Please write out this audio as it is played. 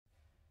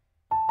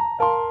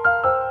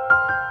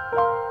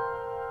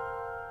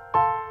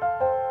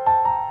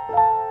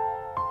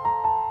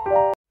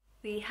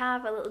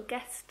have a little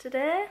guest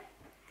today.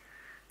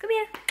 Come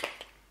here.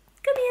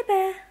 Come here,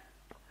 bear.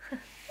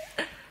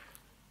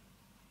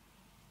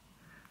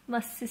 My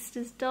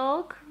sister's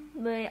dog.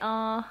 They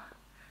are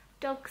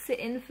dog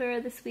sitting for her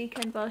this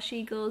weekend while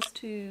she goes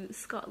to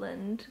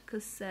Scotland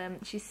because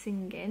she's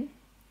singing.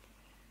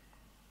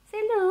 Say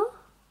hello.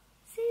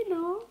 Say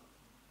hello.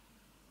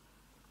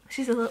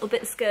 She's a little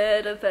bit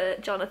scared of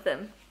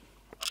Jonathan.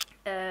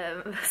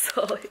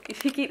 So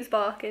she keeps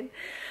barking.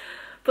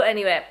 But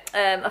anyway,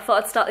 I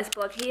thought I'd start this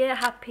vlog here.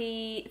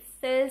 Happy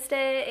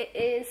Thursday. It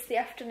is the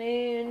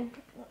afternoon.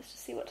 Let's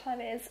just see what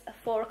time it is.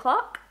 4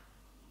 o'clock.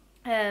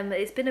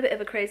 It's been a bit of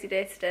a crazy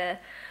day today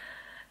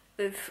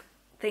with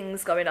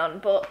things going on.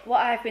 But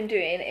what I've been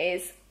doing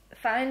is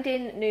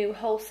finding new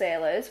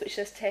wholesalers, which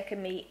has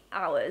taken me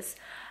hours.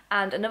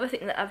 And another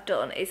thing that I've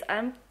done is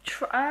I've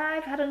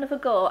had another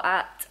go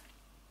at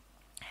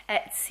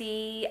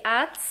Etsy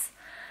ads.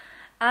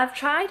 I've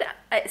tried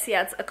Etsy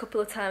ads a couple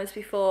of times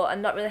before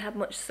and not really had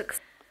much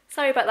success.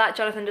 Sorry about that,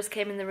 Jonathan just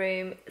came in the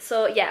room.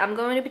 So yeah, I'm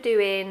going to be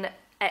doing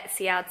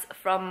Etsy ads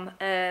from,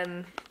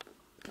 and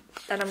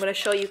I'm going to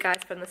show you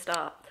guys from the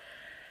start.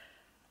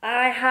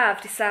 I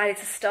have decided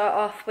to start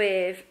off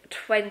with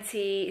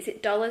 20, is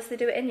it dollars they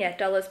do it in? Yeah,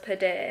 dollars per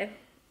day.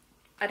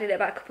 I did it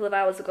about a couple of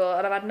hours ago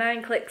and I've had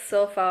 9 clicks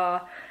so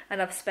far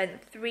and I've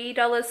spent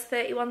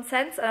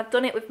 $3.31 and I've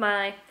done it with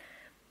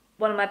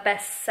one of my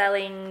best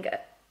selling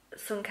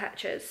sun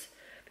catchers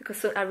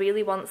because I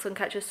really want sun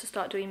catchers to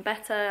start doing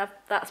better.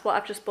 That's what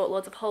I've just bought,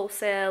 loads of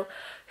wholesale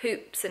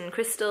hoops and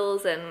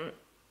crystals and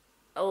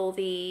all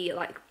the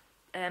like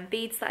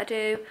beads that I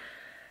do,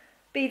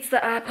 beads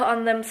that I put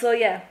on them. So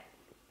yeah,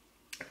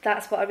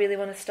 that's what I really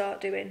want to start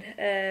doing.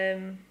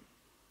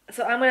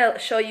 So I'm going to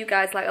show you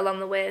guys like along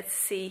the way to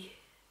see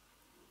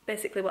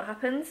basically what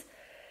happens.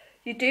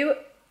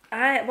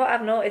 What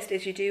I've noticed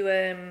is you do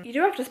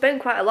have to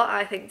spend quite a lot,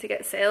 I think, to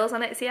get sales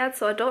on Etsy ads,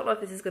 so I don't know if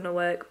this is going to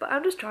work, but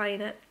I'm just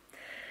trying it.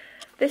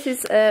 This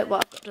is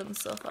what I've done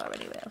so far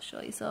anyway, I'll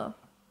show you. So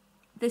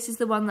this is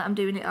the one that I'm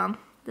doing it on,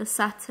 the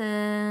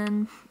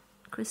Saturn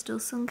Crystal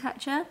Sun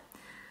Catcher,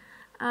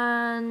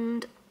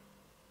 and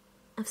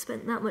I've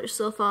spent that much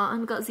so far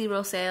and got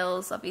 0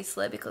 sales,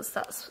 obviously, because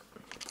that's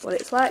what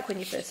it's like when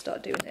you first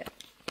start doing it.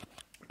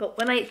 But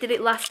when I did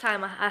it last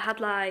time, I had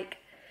like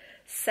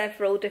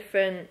several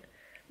different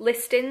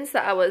listings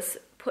that I was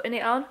putting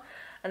it on,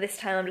 and this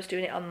time I'm just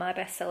doing it on my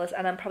bestsellers,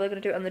 and I'm probably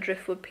going to do it on the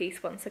driftwood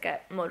piece once I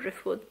get more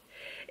driftwood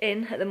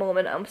in. At the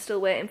moment I'm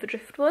still waiting for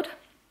driftwood,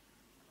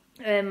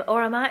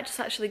 or I might just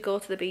actually go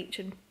to the beach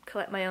and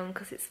collect my own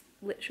because it's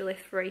literally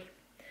free.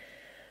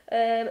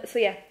 So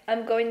yeah,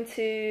 I'm going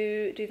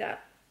to do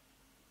that,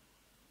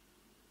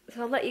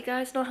 so I'll let you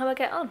guys know how I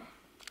get on.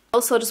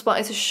 Also just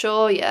wanted to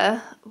show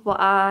you what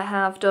I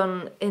have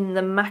done in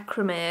the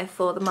macrame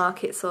for the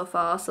market so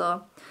far.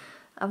 So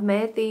I've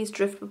made these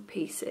driftwood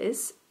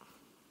pieces,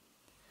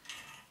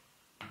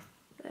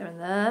 there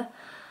and there,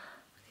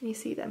 can you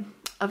see them?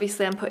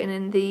 Obviously I'm putting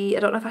in I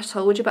don't know if I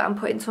told you, but I'm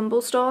putting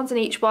tumble stones in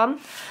each one,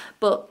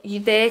 but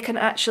they can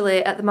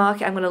actually, at the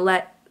market I'm going to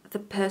let the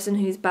person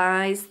who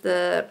buys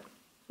the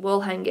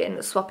wall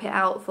hanging swap it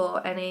out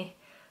for any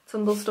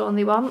tumble stone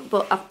they want,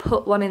 but I've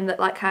put one in that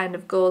like kind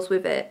of goes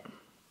with it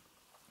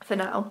for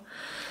now.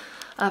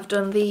 I've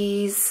done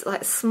these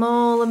like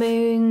smaller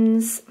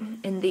moons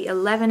in the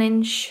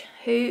 11-inch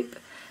hoop,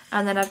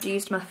 and then I've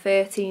used my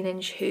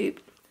 13-inch hoop.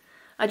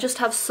 I just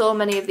have so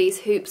many of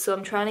these hoops, so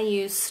I'm trying to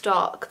use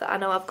stock that I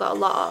know I've got a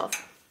lot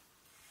of.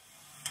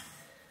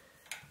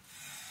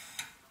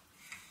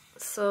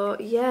 So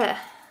yeah,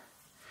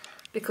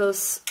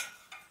 because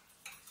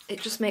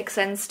it just makes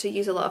sense to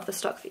use a lot of the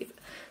stock,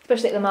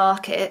 especially at the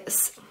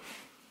markets.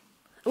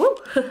 Woo!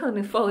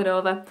 I'm falling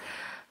over.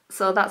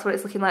 So that's what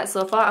it's looking like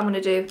so far. I'm going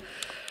to do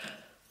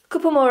a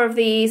couple more of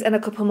these and a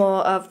couple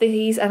more of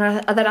these, and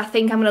then I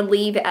think I'm going to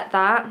leave it at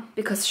that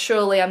because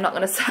surely I'm not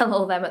going to sell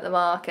all them at the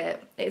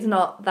market. It's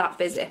not that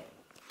busy.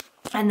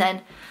 And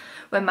then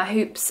when my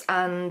hoops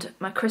and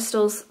my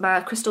crystal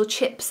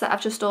chips that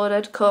I've just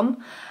ordered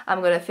come, I'm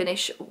going to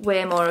finish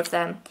way more of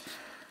them.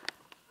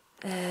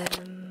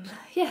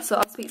 Yeah, so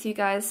I'll speak to you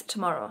guys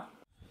tomorrow.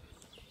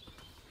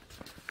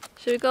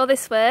 Should we go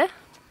this way?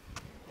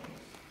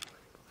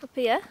 Up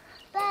here?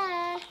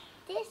 Bear,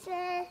 this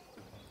way.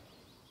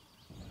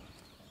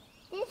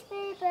 This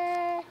way,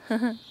 bear.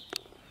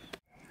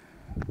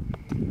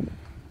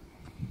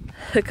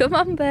 Come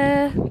on,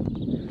 bear.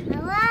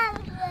 Come on,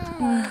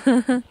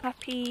 bear.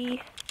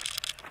 Happy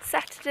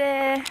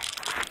Saturday.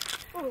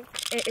 Ooh.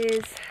 It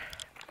is,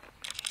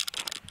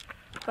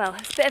 well,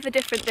 it's a bit of a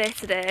different day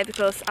today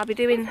because I'll be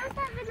doing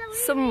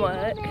some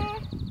work.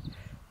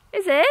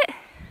 Is it?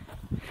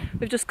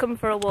 We've just come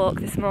for a walk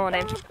this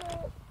morning.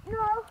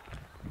 No.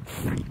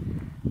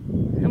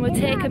 And we're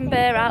taking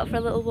Bear out for a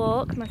little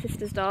walk, my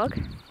sister's dog.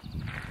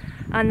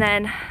 And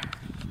then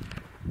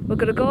we're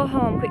going to go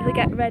home, quickly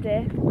get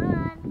ready. Come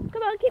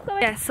on, keep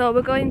going. Yeah, so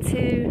we're going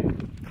to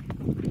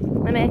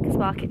the Makers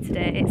Market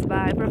today. It's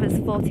my brother's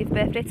 40th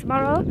birthday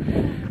tomorrow.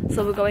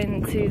 So we're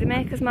going to the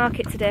Makers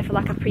Market today for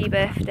like a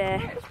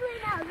pre-birthday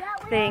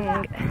thing.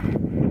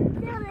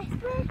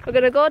 We're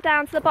going to go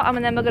down to the bottom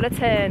and then we're going to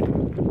turn.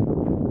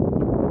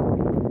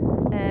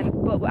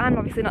 But I'm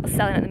obviously not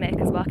selling at the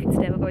Makers Market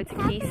today, we're going to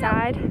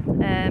Quayside.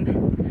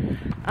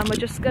 And we're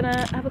just going to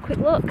have a quick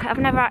look. I've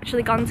never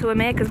actually gone to a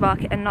Makers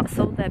Market and not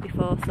sold there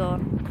before, so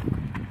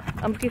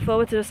I'm looking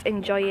forward to just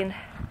enjoying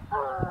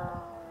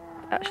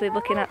actually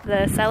looking at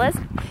the sellers.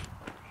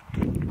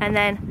 And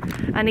then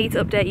I need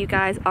to update you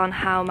guys on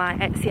how my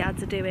Etsy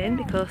ads are doing,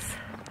 because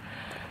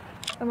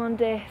I'm on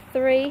day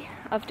 3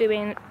 of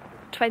doing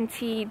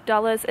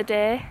 $20 a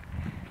day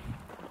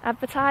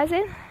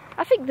advertising.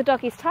 I think the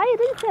doggy's tired,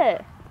 isn't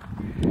it?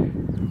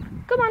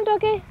 Come on,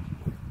 doggy.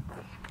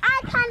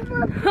 I can't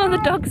move. Oh, the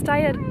dog's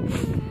tired.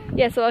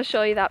 Yeah, so I'll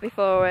show you that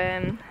before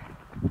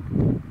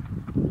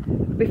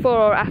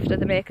or after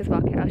the Makers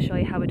Market. I'll show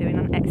you how we're doing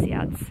on Etsy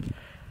ads.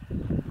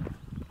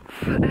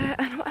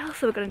 And what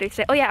else are we going to do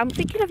today? Oh yeah, I'm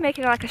thinking of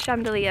making like a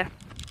chandelier.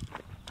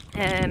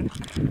 I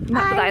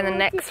might put that in the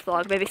next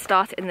vlog. Maybe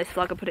start it in this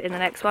vlog and put it in the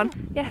next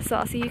one. Yeah, so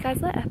I'll see you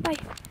guys later. Bye.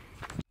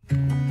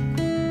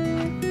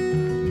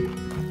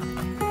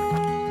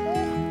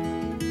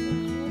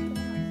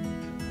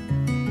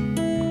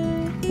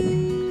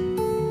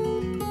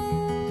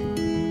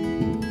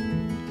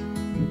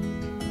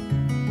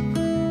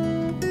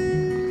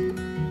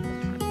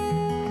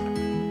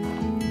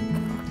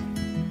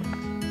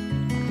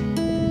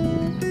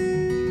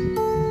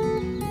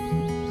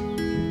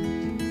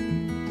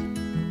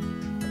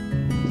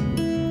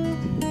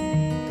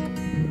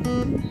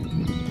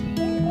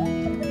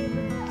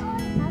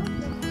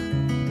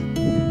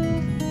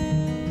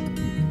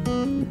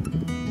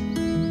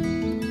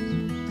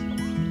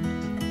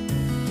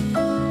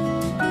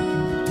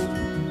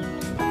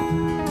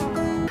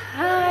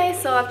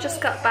 So I've just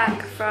got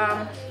back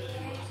from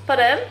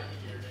Pardon?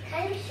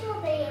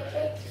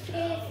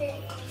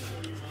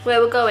 Where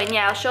we're going,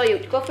 yeah, I'll show you.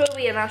 Go for a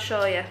wee and I'll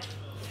show you.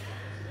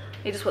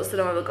 He just wants to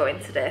know where we're going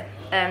today.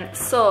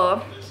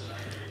 So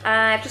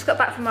I've just got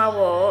back from our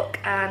walk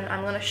and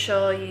I'm going to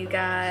show you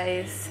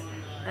guys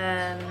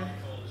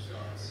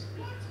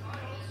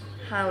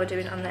how we're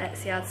doing on the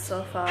Etsy ads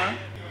so far.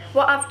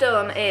 What I've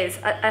done is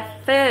I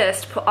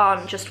first put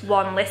on just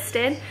one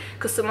listing,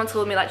 because someone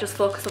told me like just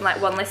focus on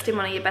like one listing,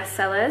 one of your best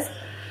sellers.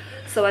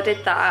 So I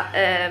did that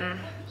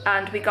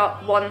and we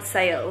got one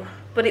sale,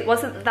 but it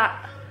wasn't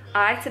that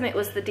item, it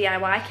was the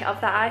DIY kit of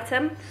that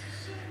item.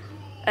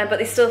 But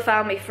they still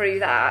found me through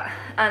that,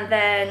 and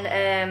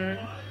then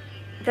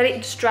it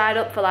just dried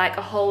up for like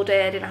a whole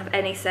day. I didn't have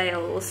any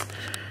sales,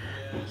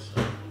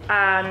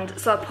 and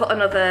so I put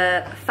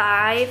another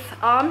 5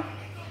 on.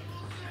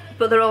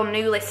 But they're all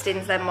new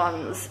listings, them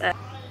ones.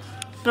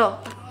 No,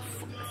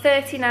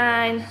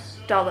 $39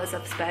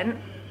 I've spent,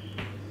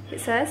 it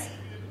says.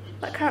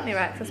 That can't be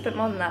right, because I spent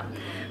more than that.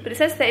 But it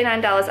says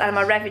 $39 and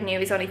my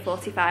revenue is only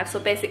 $45, so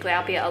basically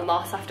I'll be at a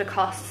loss after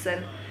costs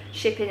and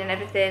shipping and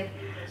everything.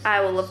 I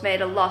will have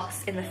made a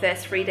loss in the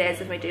first 3 days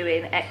of me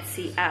doing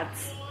Etsy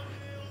ads.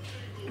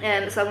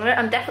 So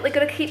I'm definitely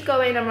going to keep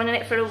going. I'm running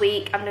it for a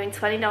week. I'm doing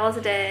 $20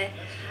 a day.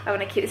 I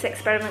want to keep this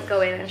experiment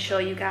going and show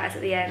you guys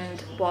at the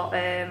end what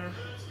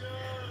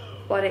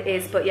it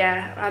is. But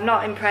yeah, I'm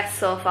not impressed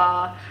so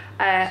far,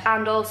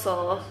 and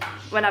also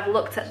when I've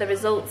looked at the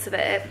results of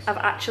it, I've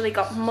actually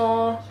got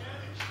more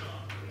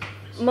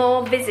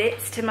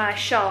visits to my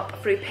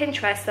shop through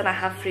Pinterest than I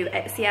have through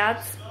Etsy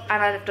ads,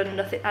 and I've done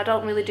nothing. I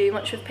don't really do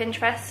much with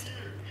Pinterest.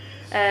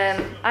 I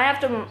have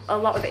done a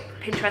lot of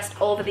Pinterest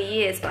over the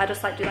years, but I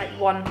just like do like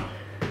 1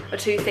 or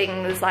 2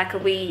 things like a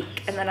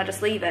week and then I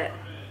just leave it.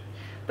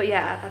 But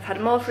yeah, I've had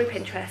more through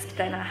Pinterest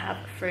than I have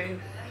through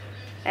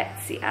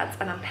Etsy ads,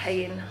 and I'm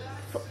paying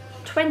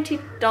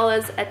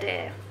 $20 a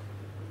day.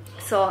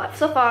 So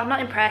far I'm not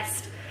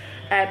impressed,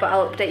 but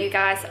I'll update you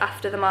guys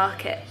after the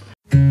market.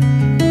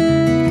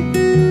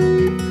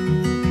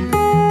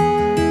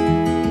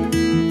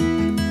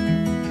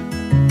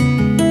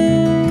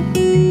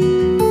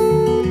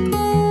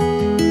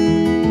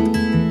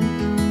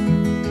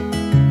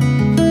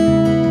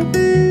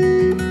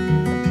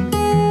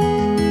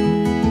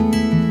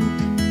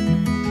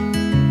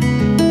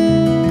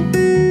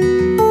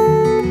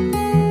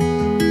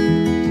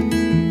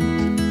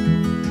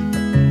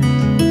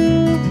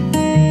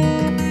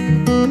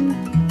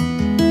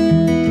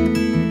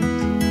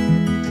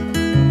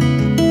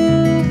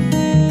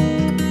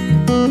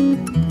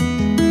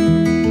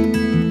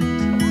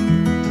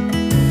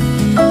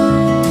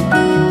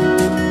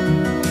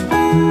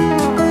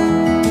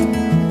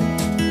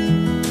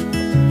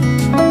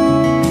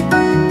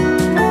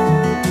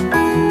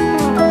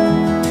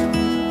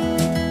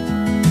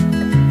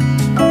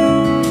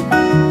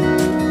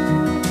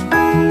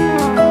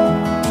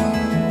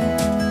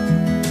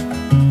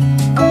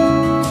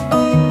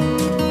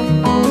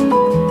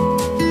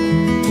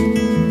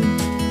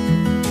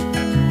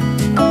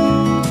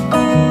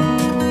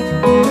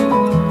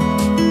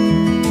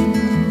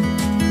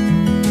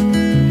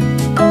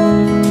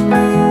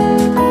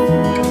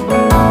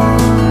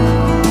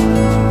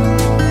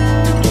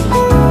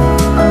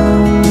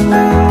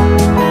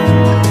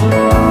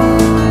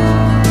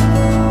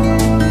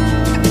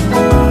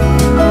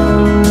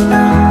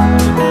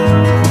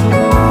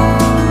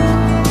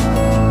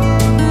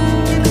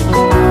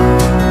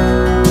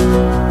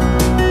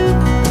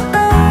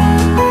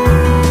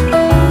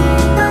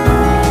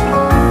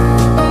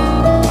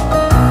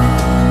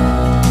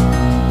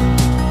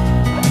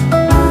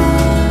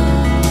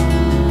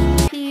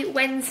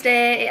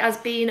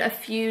 a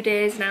few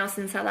days now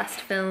since I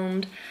last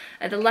filmed.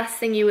 The last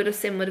thing you would have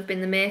seen would have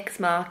been the Makers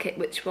Market,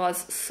 which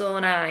was so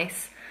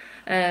nice.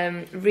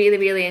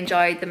 Really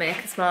enjoyed the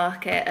Makers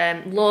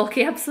Market.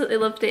 Loki absolutely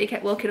loved it. He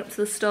kept walking up to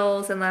the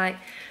stalls and like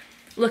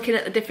looking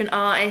at the different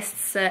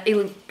artists.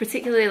 He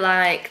particularly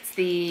liked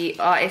the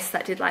artists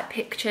that did like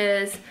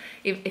pictures,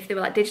 if they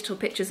were like digital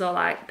pictures or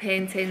like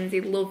paintings.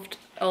 He loved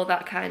all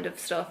that kind of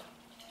stuff.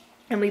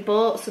 And we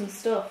bought some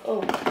stuff.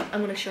 Oh,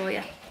 I'm going to show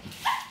you.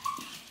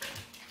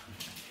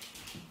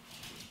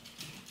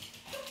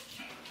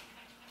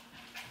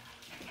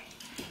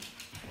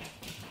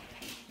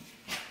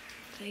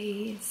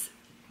 These.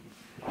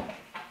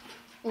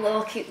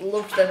 Loki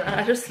loved them, and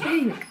I just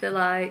think they're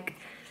like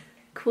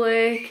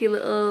quirky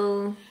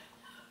little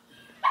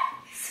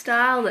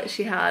style that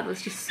she had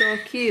was just so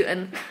cute.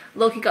 And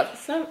Loki got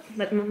so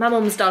my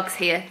mum's dog's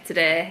here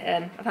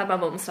today. I've had my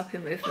mum stop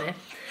in with me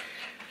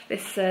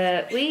this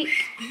week.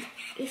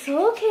 It's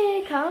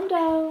okay, calm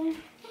down.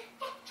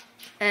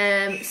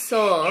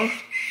 So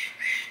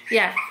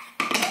yeah,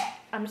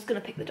 I'm just gonna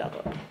pick the dog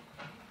up.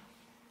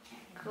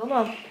 Come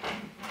on.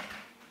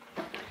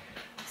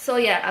 So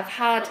yeah, I've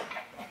had,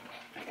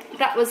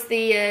 that was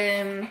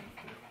the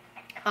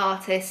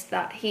artist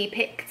that he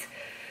picked.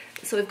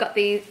 So we've got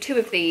the two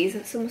of these,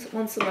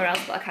 one somewhere else,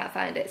 but I can't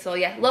find it. So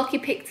yeah, Loki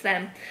picked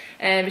them.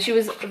 She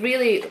was a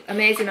really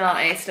amazing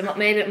artist, and what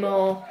made it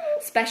more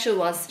special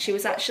was she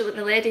was actually,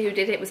 the lady who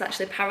did it was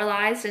actually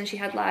paralysed, and she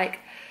had like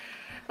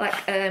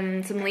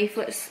some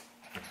leaflets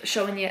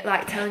showing you,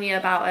 like telling you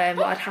about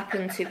what had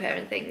happened to her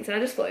and things. And I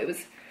just thought it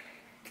was,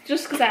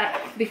 just because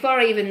before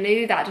I even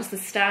knew that, just the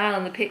style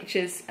and the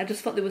pictures, I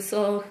just thought they were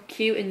so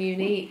cute and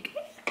unique.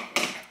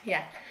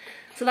 Yeah.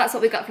 So that's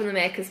what we got from the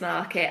Makers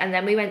Market. And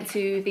then we went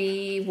to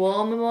the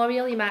War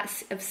Memorial. You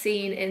might have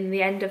seen in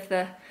the end of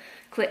the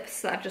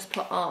clips that I've just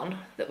put on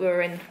that we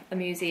were in a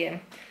museum.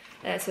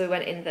 So we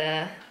went in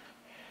there.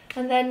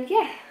 And then,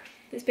 yeah,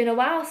 it's been a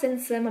while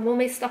since my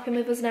mummy's stopping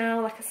with us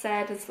now. Like I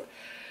said, there's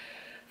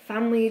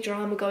family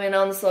drama going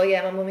on. So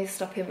yeah, my mummy's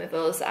stopping with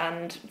us.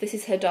 And this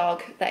is her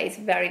dog that is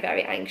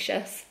very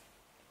anxious.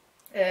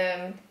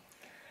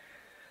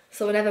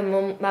 So whenever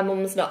my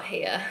mum's not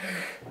here,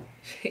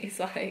 she's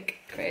like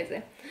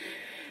crazy.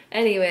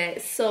 Anyway,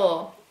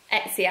 so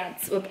Etsy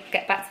ads. We'll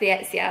get back to the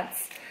Etsy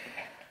ads.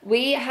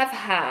 We have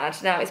had,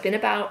 now it's been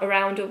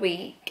around a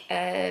week,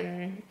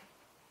 and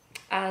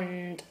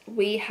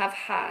we have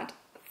had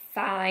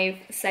 5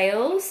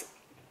 sales.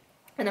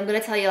 And I'm going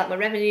to tell you like my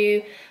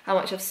revenue, how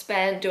much I've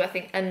spent,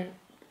 and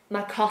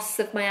my costs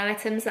of my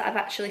items that I've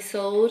actually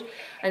sold,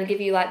 and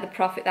give you like the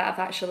profit that I've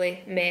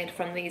actually made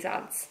from these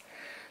ads.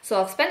 So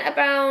I've spent I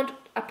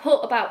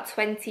put about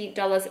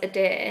 $20 a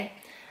day,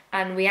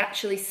 and we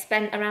actually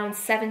spent around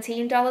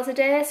 $17 a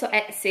day. So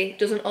Etsy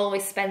doesn't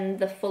always spend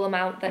the full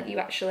amount that you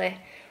actually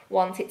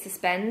want it to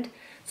spend.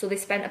 So they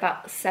spent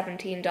about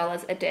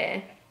 $17 a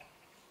day.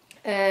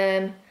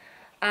 And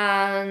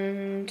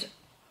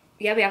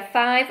yeah, we have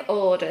 5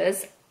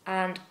 orders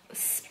and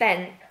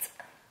spent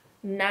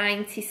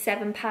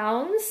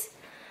 £97.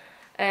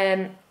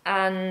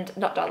 And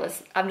not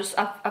dollars.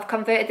 I've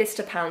converted this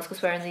to pounds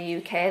because we're in the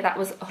UK. That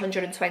was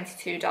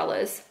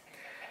 $122.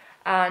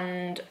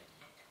 And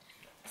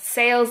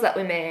sales that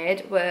we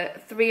made were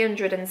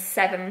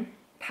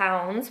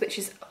 £307, which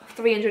is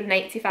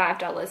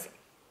 $385.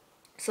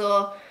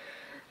 So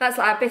that's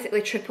like I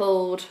basically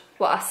tripled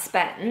what I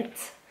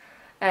spent.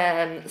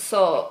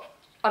 So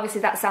obviously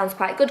that sounds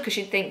quite good because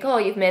you'd think, oh,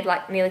 you've made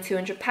like nearly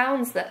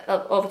 £200 there,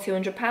 over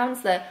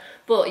 £200 there.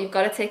 But you've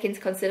got to take into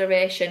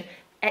consideration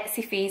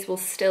Etsy fees will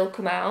still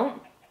come out,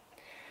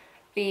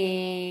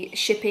 the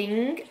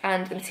shipping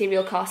and the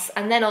material costs,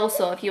 and then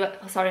also if you,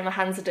 sorry, my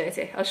hands are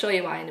dirty, I'll show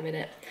you why in a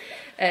minute.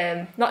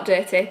 Not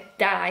dirty,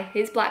 dye,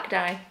 it's black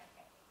dye.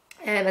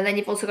 And then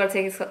you've also got to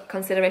take into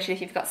consideration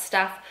if you've got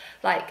staff,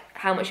 like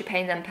how much you're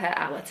paying them per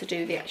hour to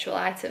do the actual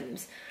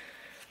items.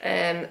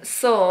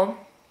 So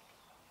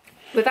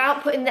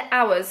without putting the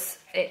hours,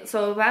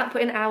 without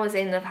putting hours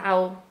in of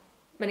how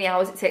many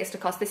hours it takes to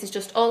cost, this is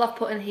just all I've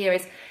put in here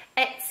is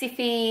Etsy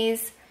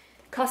fees,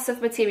 cost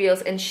of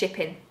materials and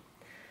shipping.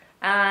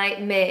 I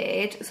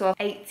made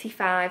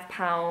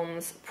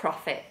 £85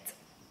 profit.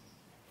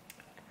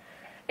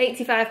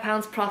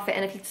 £85 profit,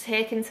 and if you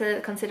take into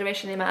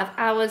consideration the amount of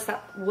hours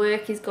that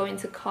work is going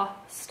to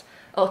cost,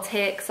 or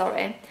take,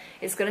 sorry,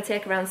 it's going to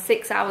take around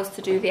 6 hours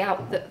to do the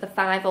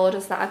 5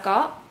 orders that I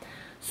got.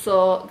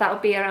 So that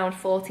would be around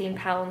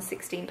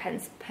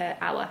 £14.16 per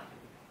hour,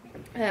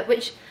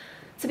 which,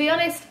 to be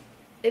honest,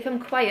 if I'm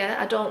quiet,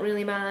 I don't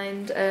really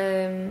mind.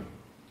 I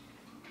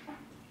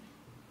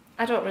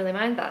don't really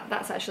mind that.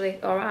 That's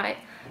actually all right.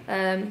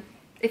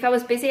 If I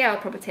was busy, I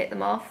would probably take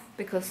them off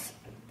because,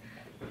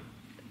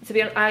 to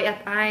be honest,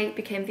 I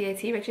became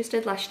VAT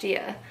registered last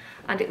year,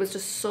 and it was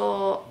just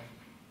so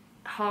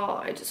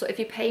hard. So if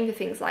you're paying for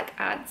things like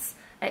ads,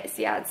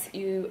 Etsy ads,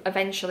 you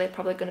eventually are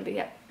probably going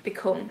to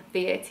become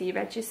VAT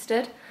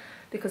registered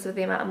because of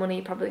the amount of money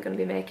you're probably going to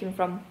be making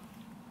from,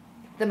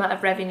 the amount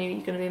of revenue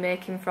you're going to be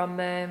making from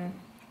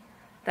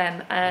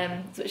them,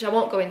 which I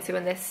won't go into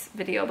in this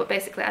video, but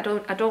basically I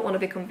don't want to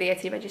become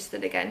VAT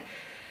registered again,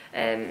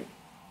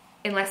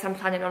 unless I'm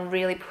planning on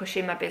really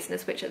pushing my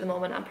business, which at the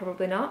moment I'm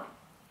probably not.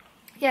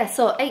 Yeah,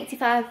 so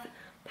 £85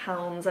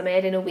 I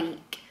made in a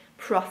week,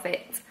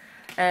 profit.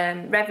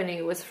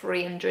 Revenue was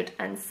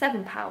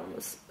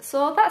 £307,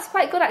 so that's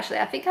quite good actually.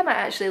 I think I might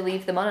actually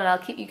leave them on and I'll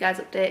keep you guys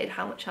updated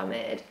how much I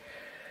made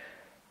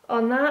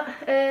on that.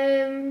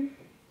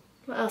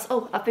 What else?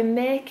 Oh, I've been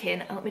making,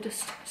 let me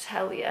just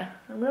tell you,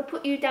 I'm going to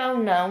put you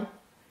down now.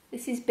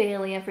 This is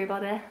Bailey,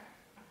 everybody. Are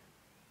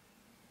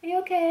you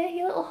okay?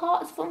 Your little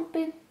heart's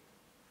thumping.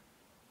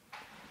 I'm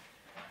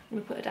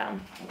going to put her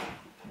down.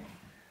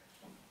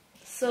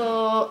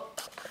 So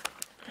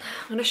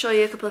I'm going to show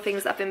you a couple of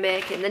things that I've been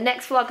making. The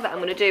next vlog that I'm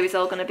going to do is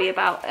all going to be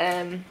about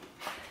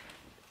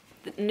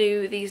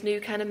these new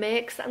kind of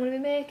makes that I'm going to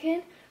be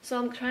making. So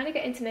I'm trying to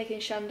get into making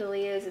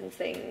chandeliers and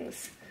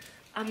things.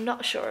 I'm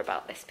not sure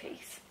about this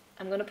piece.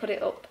 I'm going to put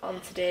it up on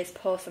today's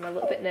post. I'm a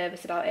little bit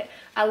nervous about it.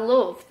 I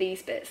love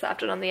these bits that I've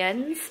done on the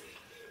ends.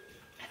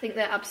 I think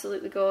they're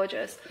absolutely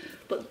gorgeous.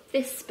 But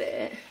this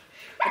bit,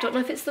 I don't know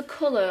if it's the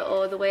colour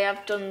or the way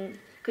I've done,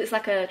 because it's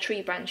like a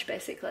tree branch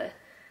basically,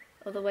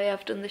 or the way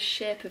I've done the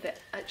shape of it.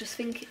 I just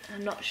think,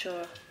 I'm not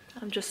sure.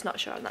 I'm just not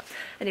sure on that.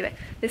 Anyway,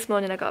 this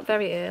morning I got up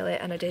very early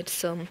and I did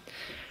some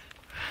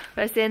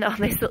resin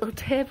on this little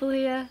table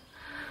here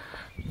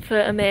for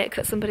a make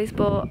that somebody's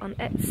bought on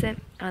Etsy,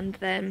 and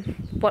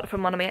then bought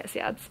from one of my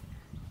Etsy ads.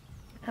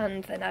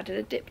 And then I did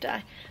a dip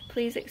dye.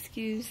 Please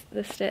excuse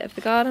the state of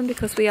the garden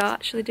because we are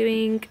actually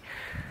doing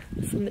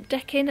some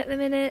decking at the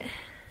minute.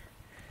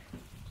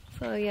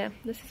 So yeah,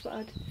 this is what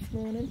I did this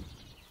morning.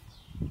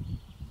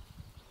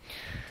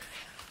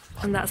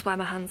 And that's why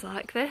my hands are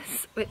like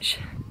this, which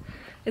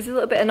is a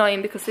little bit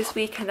annoying because this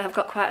weekend I've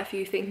got quite a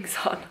few things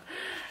on.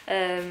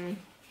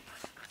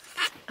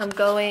 I'm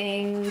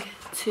going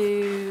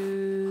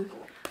to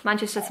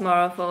Manchester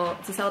tomorrow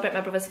to celebrate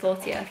my brother's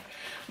 40th. And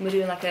we're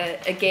doing like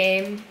a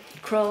game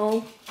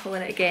crawl,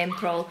 calling it a game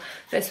crawl.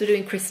 First we're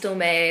doing Crystal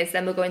Maze,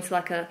 then we're going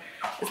to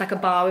it's like a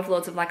bar with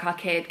loads of like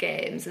arcade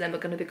games, and then we're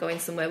going to be going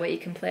somewhere where you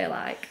can play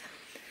like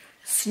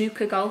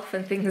snooker golf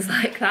and things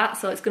like that.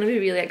 So it's going to be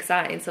really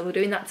exciting. So we're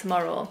doing that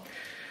tomorrow.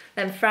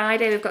 Then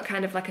Friday we've got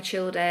kind of like a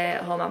chill day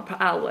at home.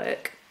 I'll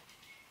work.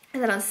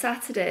 And then on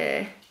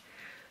Saturday,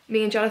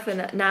 me and Jonathan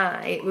at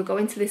night, we're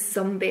going to this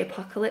zombie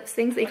apocalypse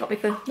things that he got me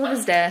for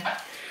Mother's Day.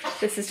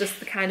 This is just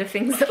the kind of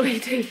things that we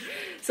do.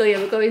 So yeah,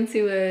 we're going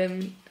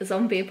to a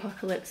zombie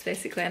apocalypse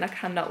basically, and I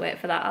cannot wait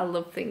for that. I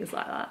love things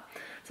like that.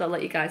 So I'll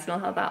let you guys know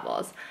how that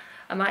was.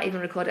 I might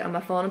even record it on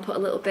my phone and put a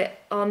little bit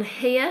on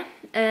here.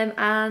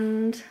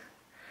 And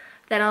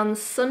then on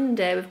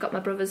Sunday we've got my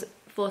brother's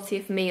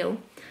 40th meal,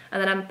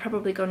 and then I'm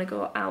probably going to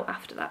go out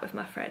after that with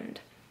my friend.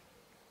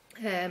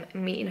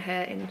 Meeting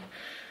her in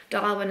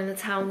Darwin, in the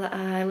town that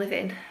I live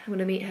in. I'm going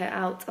to meet her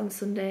out on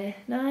Sunday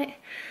night.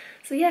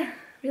 So yeah,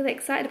 really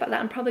excited about that.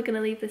 I'm probably going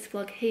to leave this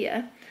vlog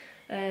here.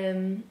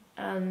 And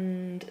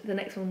the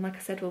next one, like I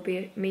said, will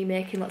be me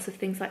making lots of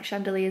things like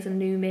chandeliers and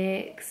new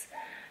makes.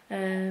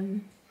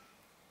 I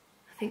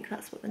think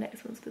that's what the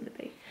next one's going to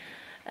be.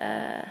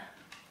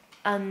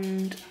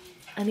 And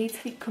I need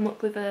to come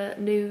up with a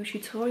new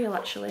tutorial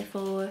actually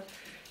for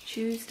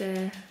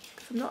Tuesday,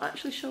 because I'm not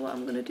actually sure what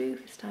I'm going to do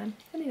this time.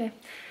 Anyway,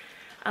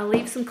 I'll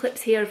leave some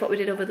clips here of what we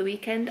did over the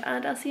weekend,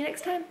 and I'll see you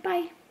next time.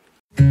 Bye!